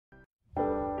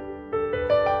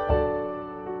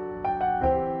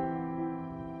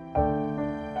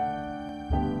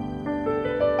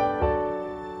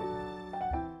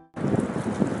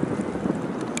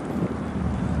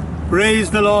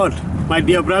Praise the Lord, my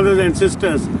dear brothers and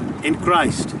sisters in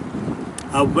Christ.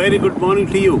 A very good morning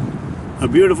to you. A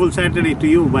beautiful Saturday to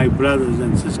you, my brothers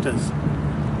and sisters.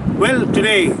 Well,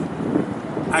 today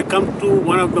I come to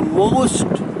one of the most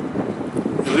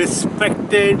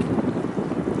respected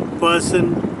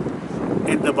person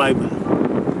in the Bible.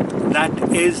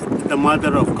 That is the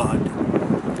Mother of God,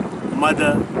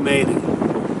 Mother Mary.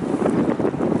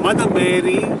 Mother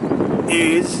Mary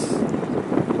is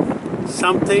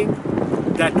something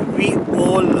that we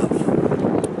all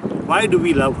love. Why do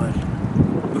we love her?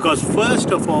 Because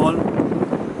first of all,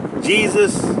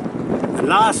 Jesus, the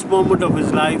last moment of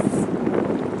his life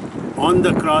on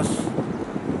the cross,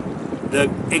 the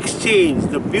exchange,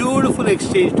 the beautiful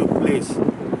exchange took place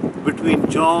between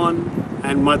John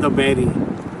and Mother Mary.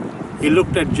 He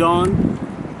looked at John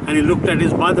and he looked at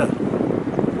his mother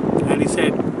and he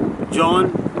said,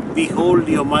 "John, behold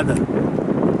your mother."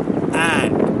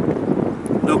 And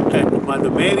looked at Mother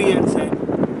Mary and said,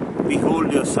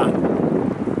 "Behold your son."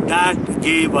 That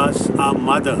gave us our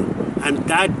mother, and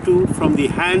that too from the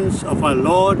hands of our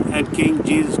Lord and King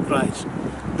Jesus Christ.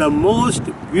 The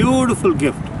most beautiful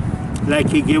gift.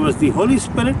 Like he gave us the Holy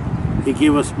Spirit, he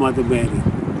gave us Mother Mary.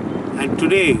 And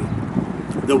today,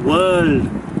 the world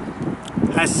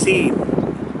has seen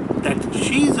that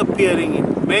she is appearing in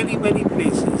many, many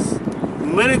places.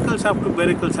 Miracles after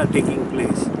miracles are taking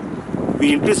place.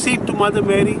 We intercede to Mother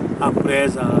Mary, our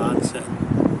prayers are answered.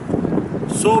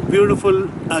 So beautiful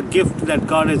a gift that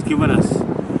God has given us.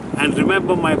 And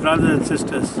remember, my brothers and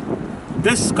sisters,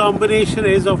 this combination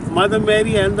is of Mother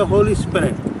Mary and the Holy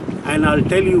Spirit. And I'll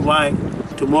tell you why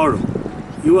tomorrow.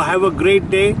 You have a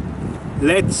great day.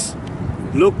 Let's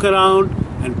look around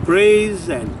and praise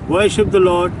and worship the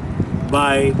Lord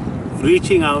by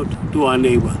reaching out to our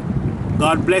neighbor.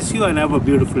 God bless you and have a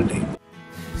beautiful day.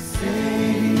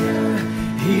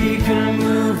 He can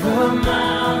move a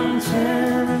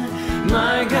mountain.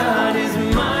 My God is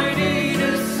mighty to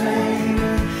save.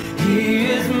 He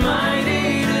is mighty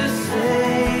to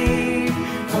save.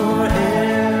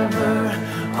 Forever,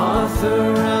 author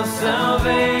of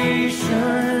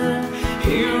salvation.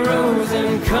 He rose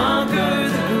and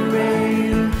conquered